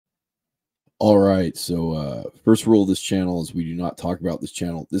All right, so first rule of this channel is we do not talk about this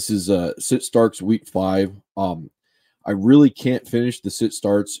channel. This is sit starts week 5. I really can't finish the sit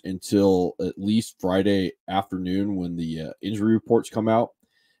starts until at least Friday afternoon when the injury reports come out.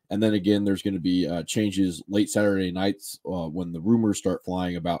 And then again, there's going to be changes late Saturday nights when the rumors start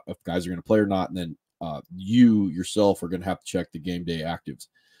flying about if guys are going to play or not. And then you yourself are going to have to check the game day actives.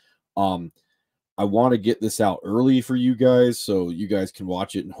 I want to get this out early for you guys so you guys can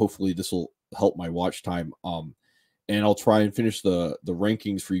watch it, and hopefully this will help my watch time. And I'll try and finish the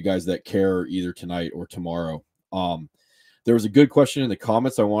rankings for you guys that care either tonight or tomorrow. There was a good question in the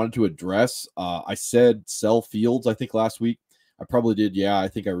comments I wanted to address. I said sell Fields, I think, last week. I probably did. Yeah, I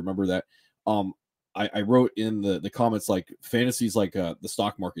think I remember that. I wrote in the comments like fantasy's like the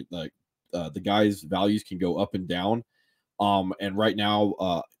stock market, like the guys' values can go up and down. And right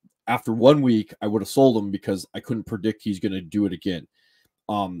now, after 1 week, I would have sold him because I couldn't predict he's going to do it again.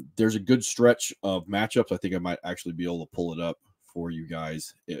 There's a good stretch of matchups. I think I might actually be able to pull it up for you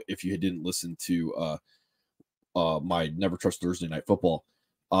guys if you didn't listen to my Never Trust Thursday Night Football.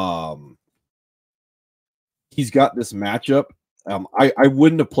 He's got this matchup. I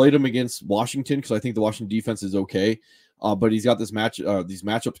wouldn't have played him against Washington because I think the Washington defense is okay. But he's got this these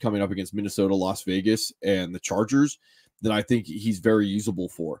matchups coming up against Minnesota, Las Vegas, and the Chargers that I think he's very usable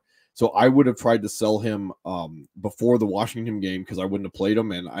for. So I would have tried to sell him before the Washington game because I wouldn't have played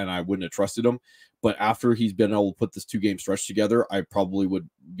him and I wouldn't have trusted him. But after he's been able to put this 2-game stretch together, I probably would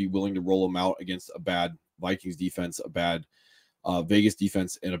be willing to roll him out against a bad Vikings defense, a bad Vegas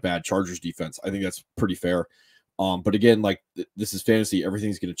defense, and a bad Chargers defense. I think that's pretty fair. But again, like this is fantasy.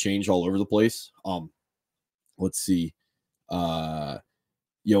 Everything's going to change all over the place. Let's see.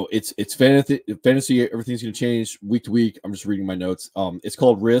 It's fantasy. Everything's going to change week to week. I'm just reading my notes. It's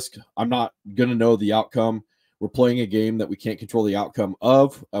called Risk. I'm not going to know the outcome. We're playing a game that we can't control the outcome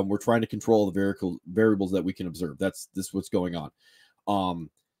of. We're trying to control the variables that we can observe. This what's going on.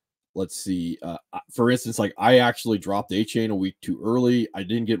 Let's see. For instance, like I actually dropped A-Chain a week too early. I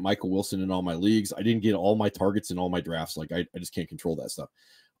didn't get Michael Wilson in all my leagues. I didn't get all my targets in all my drafts. Like I just can't control that stuff.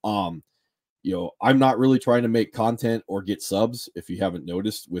 I'm not really trying to make content or get subs, if you haven't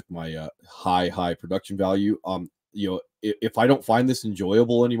noticed, with my high production value. If I don't find this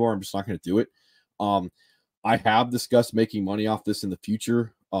enjoyable anymore, I'm just not going to do it. I have discussed making money off this in the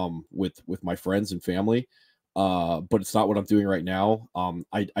future with my friends and family, but it's not what I'm doing right now.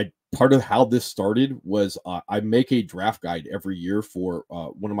 Part of how this started was I make a draft guide every year for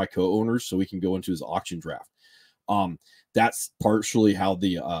one of my co-owners so we can go into his auction draft. That's partially how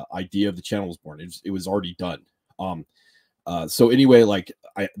the idea of the channel was born. It was already done. So anyway, like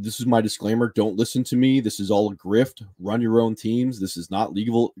this is my disclaimer. Don't listen to me. This is all a grift. Run your own teams. This is not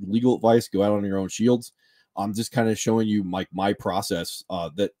legal advice. Go out on your own shields. I'm just kind of showing you my process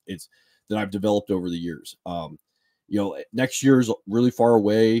that I've developed over the years. Next year is really far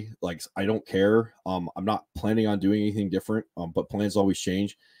away. Like I don't care. I'm not planning on doing anything different. But plans always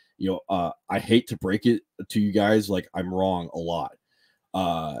change. I hate to break it to you guys, like I'm wrong a lot.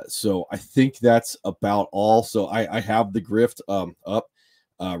 So I think that's about all. So I have the grift up.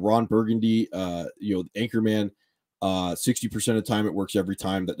 Ron Burgundy, Anchorman, 60% of the time it works every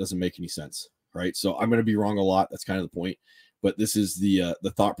time. That doesn't make any sense, right? So I'm going to be wrong a lot. That's kind of the point. But this is the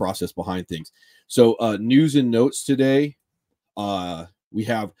thought process behind things. So news and notes today. We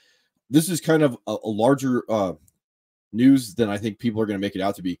have, this is kind of a larger news than I think people are going to make it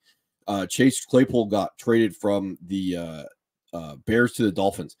out to be. Chase Claypool got traded from the Bears to the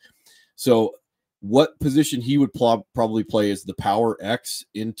Dolphins. So what position he would probably play is the power X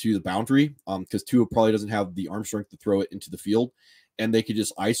into the boundary, because Tua probably doesn't have the arm strength to throw it into the field, and they could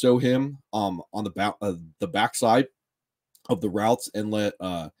just ISO him on the backside of the routes and let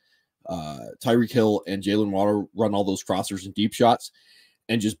Tyreek Hill and Jalen Waddle run all those crossers and deep shots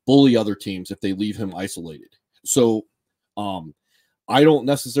and just bully other teams if they leave him isolated. So I don't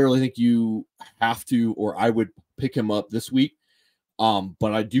necessarily think you have to, or I would pick him up this week.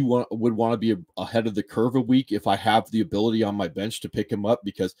 But I would want to be ahead of the curve a week if I have the ability on my bench to pick him up,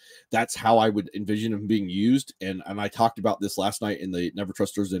 because that's how I would envision him being used. And I talked about this last night in the Never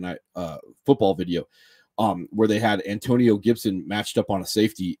Trust Thursday Night football video, where they had Antonio Gibson matched up on a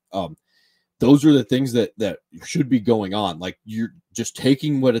safety. Those are the things that should be going on. Like you're just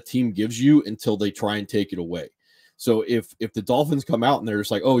taking what a team gives you until they try and take it away. So if the Dolphins come out and they're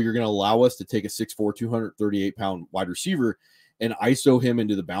just like, oh, you're going to allow us to take a 6'4", 238-pound wide receiver and ISO him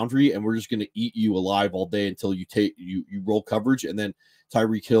into the boundary, and we're just going to eat you alive all day until you roll coverage, and then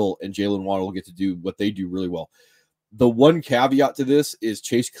Tyreek Hill and Jalen Waddle get to do what they do really well. The one caveat to this is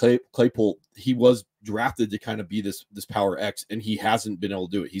Chase Claypool. He was drafted to kind of be this power X, and he hasn't been able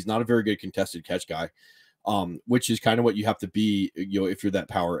to do it. He's not a very good contested catch guy, which is kind of what you have to be, if you're that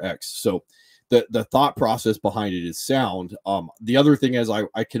power X. So the thought process behind it is sound. The other thing, as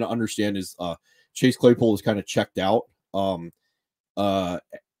I can understand, is Chase Claypool was kind of checked out.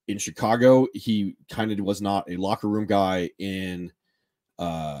 In Chicago, he kind of was not a locker room guy in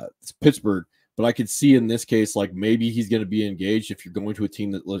Pittsburgh. But I could see in this case, like maybe he's going to be engaged if you're going to a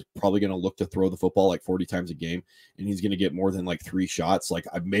team that probably going to look to throw the football like 40 times a game, and he's going to get more than like 3 shots. Like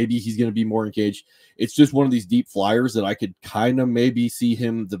maybe he's going to be more engaged. It's just one of these deep flyers that I could kind of maybe see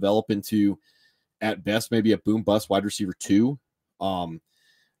him develop into, at best, maybe a boom bust wide receiver 2.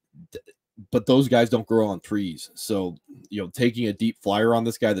 But those guys don't grow on trees. So, taking a deep flyer on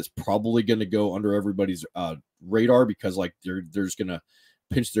this guy that's probably going to go under everybody's radar because like they're just going to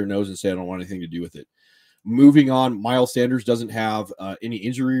pinch their nose and say, I don't want anything to do with it. Moving on, Miles Sanders doesn't have any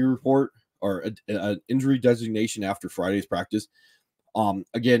injury report or an injury designation after Friday's practice.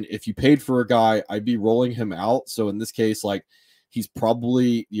 Again, if you paid for a guy, I'd be rolling him out. So in this case, like he's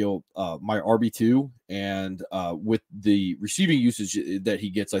probably, my RB2, and with the receiving usage that he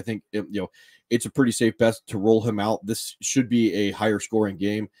gets, I think, it's a pretty safe bet to roll him out. This should be a higher scoring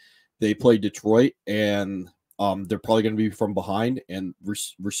game. They play Detroit, and they're probably going to be from behind, and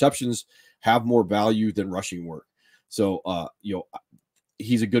receptions have more value than rushing work. So,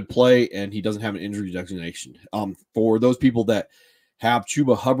 he's a good play, and he doesn't have an injury designation. For those people that have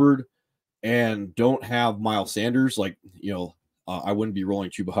Chuba Hubbard and don't have Miles Sanders, like, I wouldn't be rolling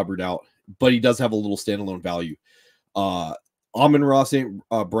Chuba Hubbard out, but he does have a little standalone value. Amon-Ra St.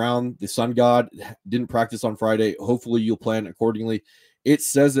 Brown, the Sun God, didn't practice on Friday. Hopefully you'll plan accordingly. It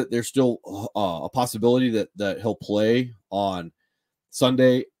says that there's still a possibility that he'll play on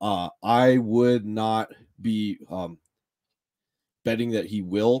Sunday. I would not be betting that he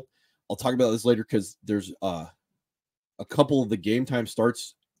will. I'll talk about this later because there's a couple of the game time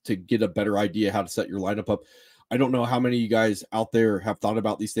starts to get a better idea how to set your lineup up. I don't know how many of you guys out there have thought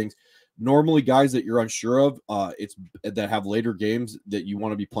about these things. Normally, guys that you're unsure of, it's that have later games that you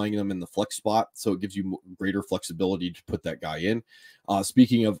want to be playing them in the flex spot, so it gives you greater flexibility to put that guy in.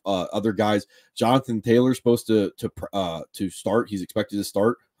 Speaking of other guys, Jonathan Taylor's supposed to start. He's expected to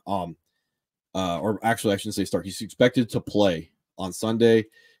start. Or actually, I shouldn't say start. He's expected to play on Sunday.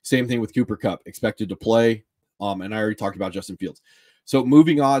 Same thing with Cooper Kupp, expected to play. And I already talked about Justin Fields. So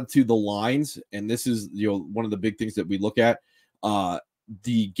moving on to the lines, and this is one of the big things that we look at.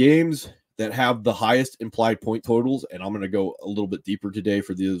 The games that have the highest implied point totals, and I'm going to go a little bit deeper today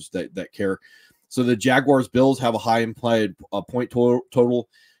for those that care. So the Jaguars Bills have a high implied point total.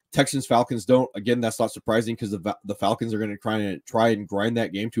 Texans Falcons don't. Again, that's not surprising because the Falcons are going to try and grind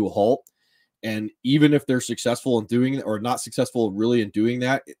that game to a halt. And even if they're successful in doing it, or not successful really in doing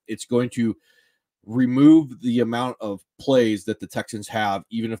that, it's going to remove the amount of plays that the Texans have,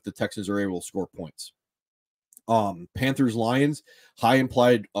 even if the Texans are able to score points. Panthers Lions, higher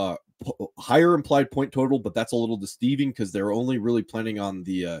implied point total, but that's a little deceiving because they're only really planning on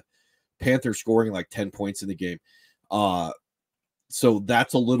the Panthers scoring like 10 points in the game. So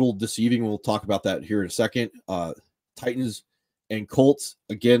that's a little deceiving. We'll talk about that here in a second. Titans and Colts,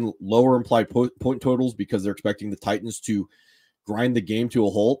 again, lower implied point totals because they're expecting the Titans to grind the game to a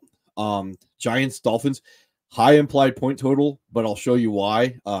halt. Giants Dolphins, high implied point total, but I'll show you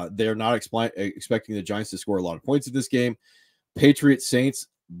why. They're not expecting the Giants to score a lot of points in this game. Patriots Saints,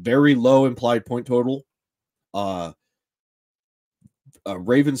 very low implied point total.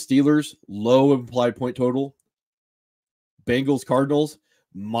 Ravens Steelers, low implied point total. Bengals Cardinals,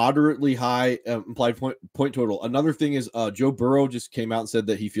 moderately high implied point total. Another thing is Joe Burrow just came out and said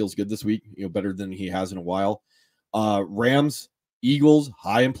that he feels good this week, better than he has in a while. Rams Eagles,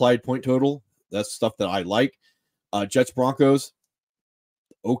 high implied point total. That's stuff that I like. Jets Broncos,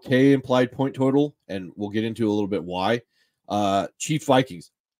 okay implied point total, and we'll get into a little bit why. Chiefs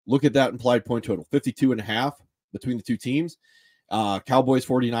Vikings, look at that implied point total, 52.5 between the two teams. Cowboys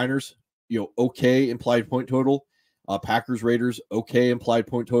 49ers, okay implied point total. Packers Raiders, okay implied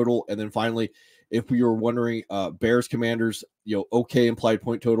point total. And then finally, if we were wondering, Bears Commanders, okay implied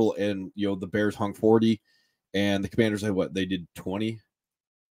point total, and the Bears hung 40, and the Commanders had what? They did 20.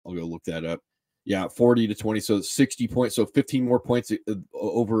 I'll go look that up. Yeah, 40 to 20, so 60 points. So 15 more points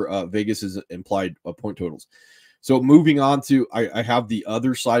over Vegas's implied point totals. So moving on to, I have the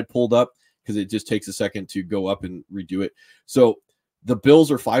other side pulled up because it just takes a second to go up and redo it. So the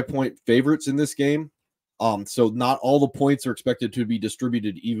Bills are 5-point favorites in this game. So not all the points are expected to be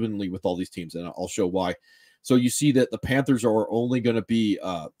distributed evenly with all these teams, and I'll show why. So you see that the Panthers are only going to be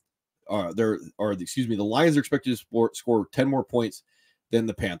the Lions are expected to score 10 more points than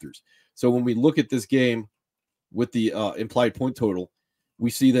the Panthers. So when we look at this game with the implied point total, we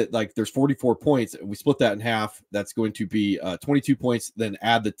see that like there's 44 points, and we split that in half. That's going to be 22 points, then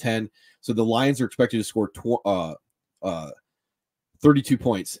add the 10. So the Lions are expected to score 32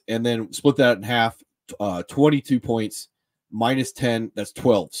 points, and then split that in half, 22 points minus 10, that's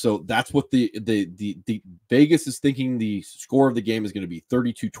 12. So that's what the Vegas is thinking the score of the game is going to be,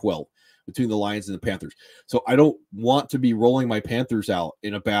 32-12 between the Lions and the Panthers. So I don't want to be rolling my Panthers out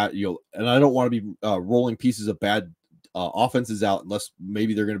in a bad, and I don't want to be rolling pieces of bad offenses out unless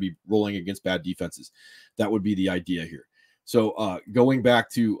maybe they're going to be rolling against bad defenses. That would be the idea here. So going back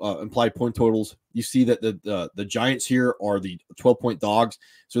to implied point totals, you see that the Giants here are the 12-point dogs.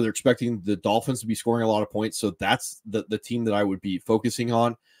 So they're expecting the Dolphins to be scoring a lot of points. So that's the team that I would be focusing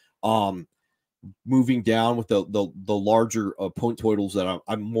on. Moving down with the larger point totals that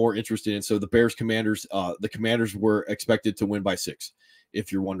I'm more interested in. So the Bears Commanders, the Commanders were expected to win by 6,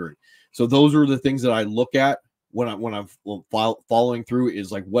 if you're wondering. So those are the things that I look at when I'm following through,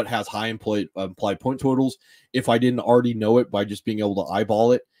 is like what has high implied point totals, if I didn't already know it by just being able to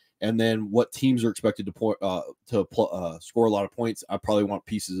eyeball it, and then what teams are expected to score a lot of points. I probably want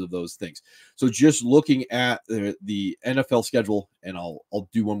pieces of those things. So just looking at the NFL schedule, and I'll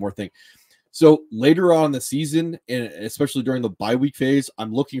do one more thing. So later on in the season, and especially during the bye week phase,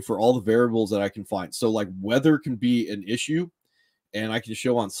 I'm looking for all the variables that I can find. So like weather can be an issue. And I can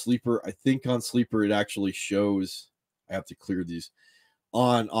show on Sleeper. I think on Sleeper it actually shows. I have to clear these.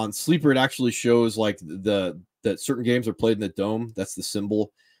 On Sleeper it actually shows like that certain games are played in the dome. That's the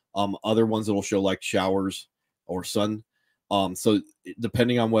symbol. Other ones it'll show like showers or sun. So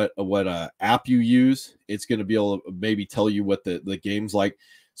depending on what app you use, it's going to be able to maybe tell you what the game's like.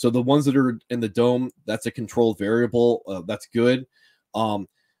 So the ones that are in the dome, that's a controlled variable. That's good.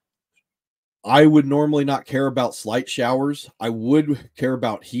 I would normally not care about slight showers. I would care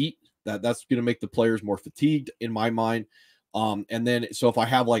about heat. That's going to make the players more fatigued in my mind. And then, so if I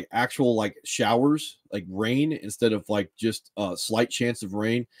have like actual like showers, like rain, instead of like just a slight chance of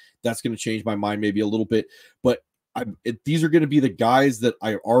rain, that's going to change my mind maybe a little bit. But these are going to be the guys that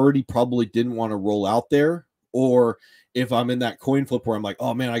I already probably didn't want to roll out there. Or if I'm in that coin flip where I'm like,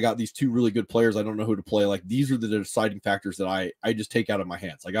 oh man, I got these 2 really good players, I don't know who to play. Like these are the deciding factors that I just take out of my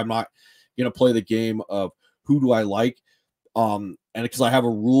hands. Like I'm not going to play the game of who do I like. And because I have a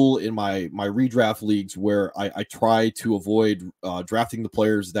rule in my redraft leagues where I try to avoid drafting the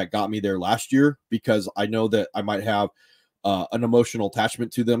players that got me there last year, because I know that I might have an emotional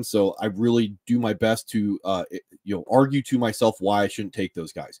attachment to them. So I really do my best to argue to myself why I shouldn't take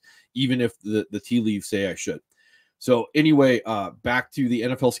those guys, even if the tea leaves say I should. So anyway, back to the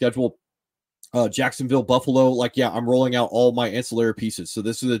NFL schedule. Jacksonville, Buffalo, like, yeah, I'm rolling out all my ancillary pieces. So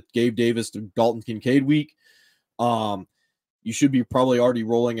this is a Gabe Davis to Dalton Kincaid week. You should be probably already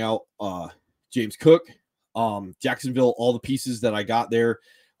rolling out James Cook. Jacksonville, all the pieces that I got there.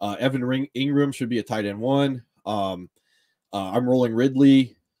 Evan Ingram should be a tight end 1. I'm rolling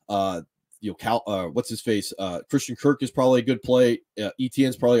Ridley. What's his face? Christian Kirk is probably a good play.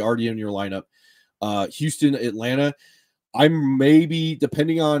 ETN's probably already in your lineup. Houston, Atlanta. I'm maybe,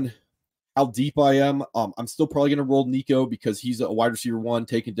 depending on how deep I am, I'm still probably going to roll Nico because he's a wide receiver 1.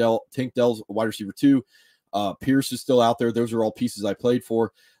 Tank Dell's a wide receiver 2. Pierce is still out there. Those are all pieces I played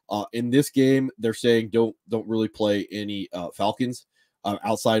for. In this game, they're saying don't really play any Falcons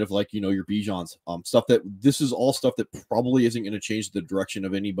outside of like your Bijans. This is all stuff that probably isn't going to change the direction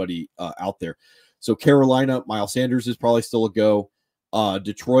of anybody out there. So Carolina, Miles Sanders is probably still a go.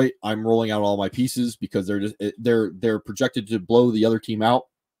 Detroit, I'm rolling out all my pieces because they're projected to blow the other team out.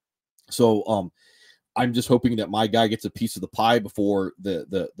 So I'm just hoping that my guy gets a piece of the pie before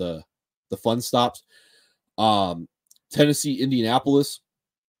the fun stops. Tennessee, Indianapolis,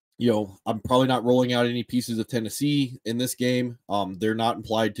 I'm probably not rolling out any pieces of Tennessee in this game. They're not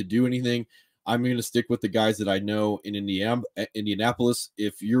implied to do anything. I'm going to stick with the guys that I know in Indianapolis.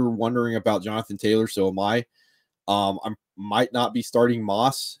 If you're wondering about Jonathan Taylor, so am I. I might not be starting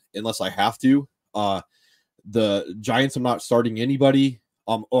Moss unless I have to. The Giants, I'm not starting anybody.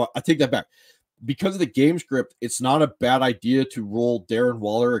 I take that back. Because of the game script, it's not a bad idea to roll Darren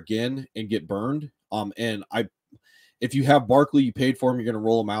Waller again and get burned. If you have Barkley, you paid for him, you're going to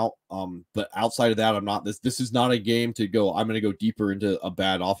roll him out. But outside of that, I'm not. This is not a game to go. I'm going to go deeper into a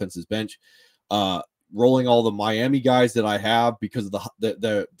bad offense's bench. Rolling all the Miami guys that I have because of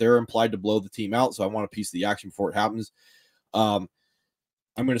they're implied to blow the team out. So I want a piece of the action before it happens. I'm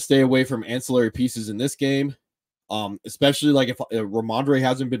going to stay away from ancillary pieces in this game. Especially like if Ramondre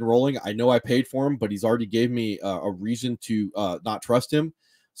hasn't been rolling. I know I paid for him, but he's already gave me a reason to not trust him.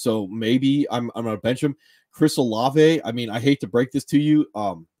 So maybe I'm going to bench him. Chris Olave, I mean, I hate to break this to you.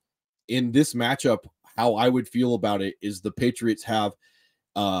 In this matchup, how I would feel about it is the Patriots have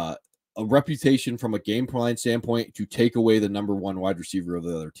a reputation from a game plan standpoint to take away the number one wide receiver of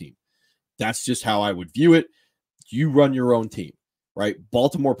the other team. That's just how I would view it. You run your own team, right?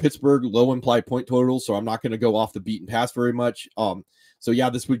 Baltimore, Pittsburgh, low implied point totals, so I'm not going to go off the beaten path very much. So yeah,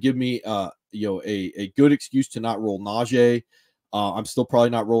 this would give me a good excuse to not roll Najee. I'm still probably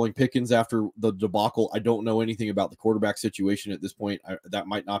not rolling Pickens after the debacle. I don't know anything about the quarterback situation at this point. That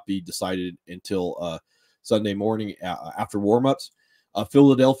might not be decided until Sunday morning after warmups.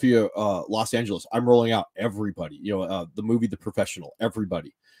 Philadelphia, Los Angeles. I'm rolling out everybody. The movie The Professional.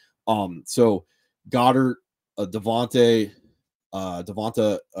 Everybody. So Goddard, Devonta,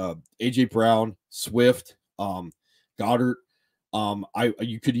 AJ Brown, Swift, Goddard.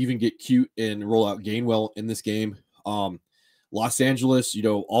 You could even get cute and roll out Gainwell in this game. Los Angeles,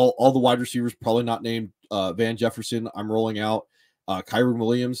 all the wide receivers probably not named Van Jefferson. I'm rolling out Kyron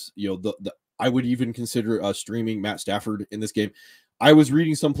Williams. I would even consider streaming Matt Stafford in this game. I was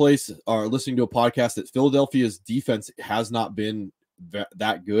reading someplace or listening to a podcast that Philadelphia's defense has not been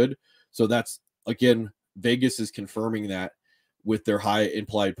that good. So that's, again, Vegas is confirming that with their high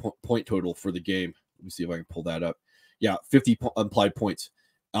implied point total for the game. Let me see if I can pull that up. Yeah, 50 implied points.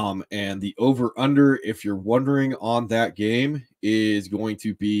 And the over-under, if you're wondering on that game, is going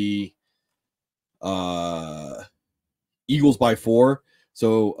to be Eagles by 4.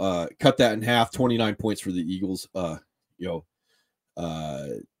 So cut that in half, 29 points for the Eagles.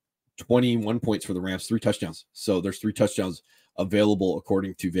 21 points for the Rams, 3 touchdowns. So there's 3 touchdowns available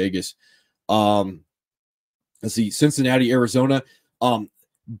according to Vegas. Let's see, Cincinnati, Arizona.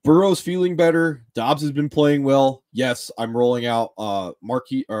 Burrow's feeling better. Dobbs has been playing well. Yes, I'm rolling out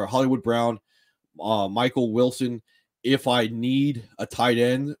Hollywood Brown, Michael Wilson. If I need a tight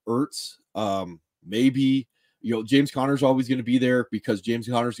end, Ertz, maybe James Conner's always going to be there because James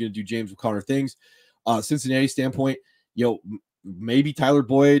Conner's going to do James Conner things. Cincinnati standpoint, maybe Tyler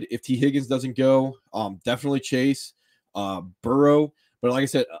Boyd if T. Higgins doesn't go. Definitely Chase, Burrow. But like I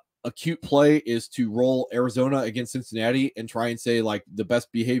said, a cute play is to roll Arizona against Cincinnati and try and say like the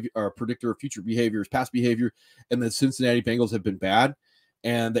best behavior or predictor of future behavior is past behavior. And the Cincinnati Bengals have been bad.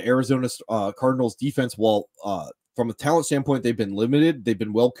 And the Arizona Cardinals defense, while from a talent standpoint, they've been limited. They've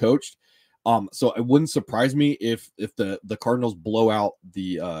been well coached. So it wouldn't surprise me if the Cardinals blow out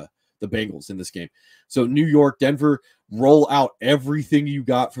the Bengals in this game. So New York, Denver, roll out everything you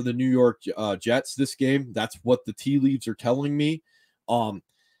got for the New York Jets this game. That's what the tea leaves are telling me.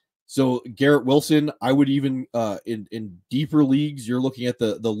 So Garrett Wilson, I would even in deeper leagues, you're looking at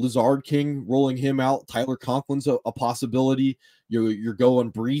the Lizard King, rolling him out. Tyler Conklin's a possibility. You're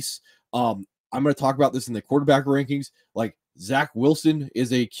going Brees. I'm going to talk about this in the quarterback rankings. Like Zach Wilson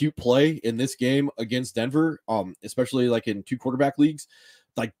is a cute play in this game against Denver, especially like in 2 quarterback leagues.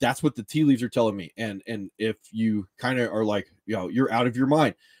 Like that's what the tea leaves are telling me. And if you kind of are like, you're out of your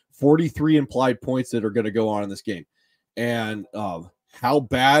mind, 43 implied points that are going to go on in this game. And how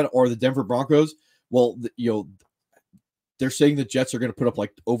bad are the Denver Broncos? Well, they're saying the Jets are going to put up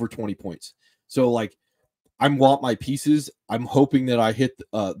like over 20 points. So like, I want my pieces. I'm hoping that I hit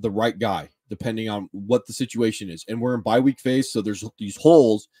the right guy, depending on what the situation is. And we're in bye week phase, so there's these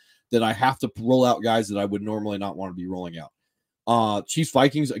holes that I have to roll out guys that I would normally not want to be rolling out. Chiefs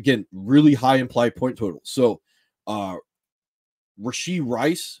Vikings, again, really high implied point total. So Rashee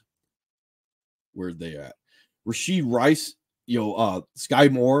Rice, where'd they at? Rashee Rice,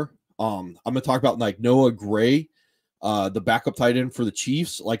 Skyy Moore. I'm gonna talk about like Noah Gray, the backup tight end for the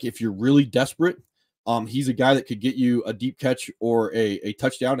Chiefs. Like if you're really desperate, he's a guy that could get you a deep catch or a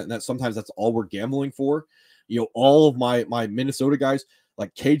touchdown, and sometimes that's all we're gambling for. All of my Minnesota guys,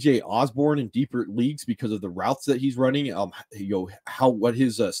 like KJ Osborne in deeper leagues because of the routes that he's running, what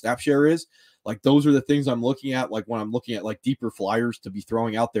his snap share is. Like those are the things I'm looking at, like when I'm looking at like deeper flyers to be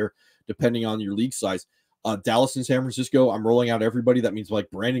throwing out there, depending on your league size. Dallas and San Francisco, I'm rolling out everybody. That means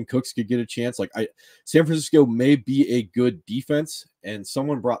like Brandon Cooks could get a chance. Like San Francisco may be a good defense, and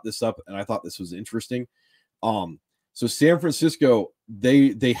someone brought this up, and I thought this was interesting. So San Francisco,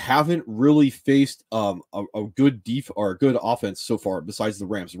 they haven't really faced a good or a good offense so far, besides the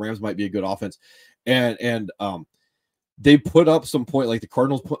Rams. The Rams might be a good offense, and they put up some point. Like the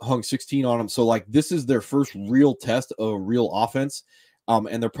Cardinals hung 16 on them. So like this is their first real test of a real offense.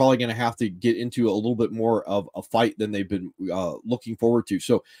 And they're probably going to have to get into a little bit more of a fight than they've been looking forward to.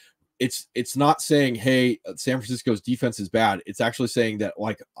 So it's not saying, hey, San Francisco's defense is bad. It's actually saying that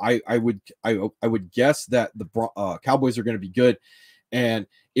like I would guess that the Cowboys are going to be good. And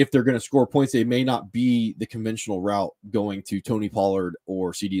if they're going to score points, they may not be the conventional route going to Tony Pollard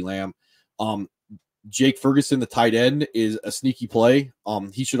or CD Lamb. Jake Ferguson, the tight end, is a sneaky play.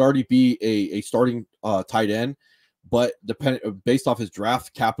 He should already be a starting tight end, but based off his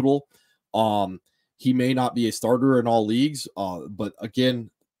draft capital, he may not be a starter in all leagues. But again,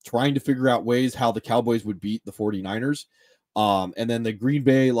 trying to figure out ways how the Cowboys would beat the 49ers. And then the Green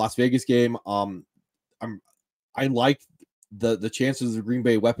Bay Las Vegas game, I like the chances of the Green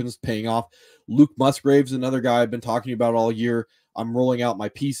Bay weapons paying off. Luke Musgrave's another guy I've been talking about all year. I'm rolling out my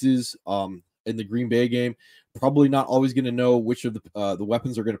pieces in the Green Bay game. Probably not always going to know which of the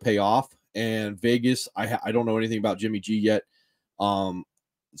weapons are going to pay off. And Vegas, I don't know anything about Jimmy G yet.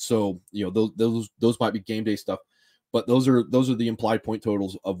 So those might be game day stuff. But those are the implied point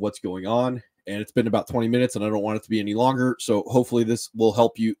totals of what's going on. And it's been about 20 minutes, and I don't want it to be any longer. So hopefully this will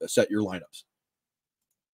help you set your lineups.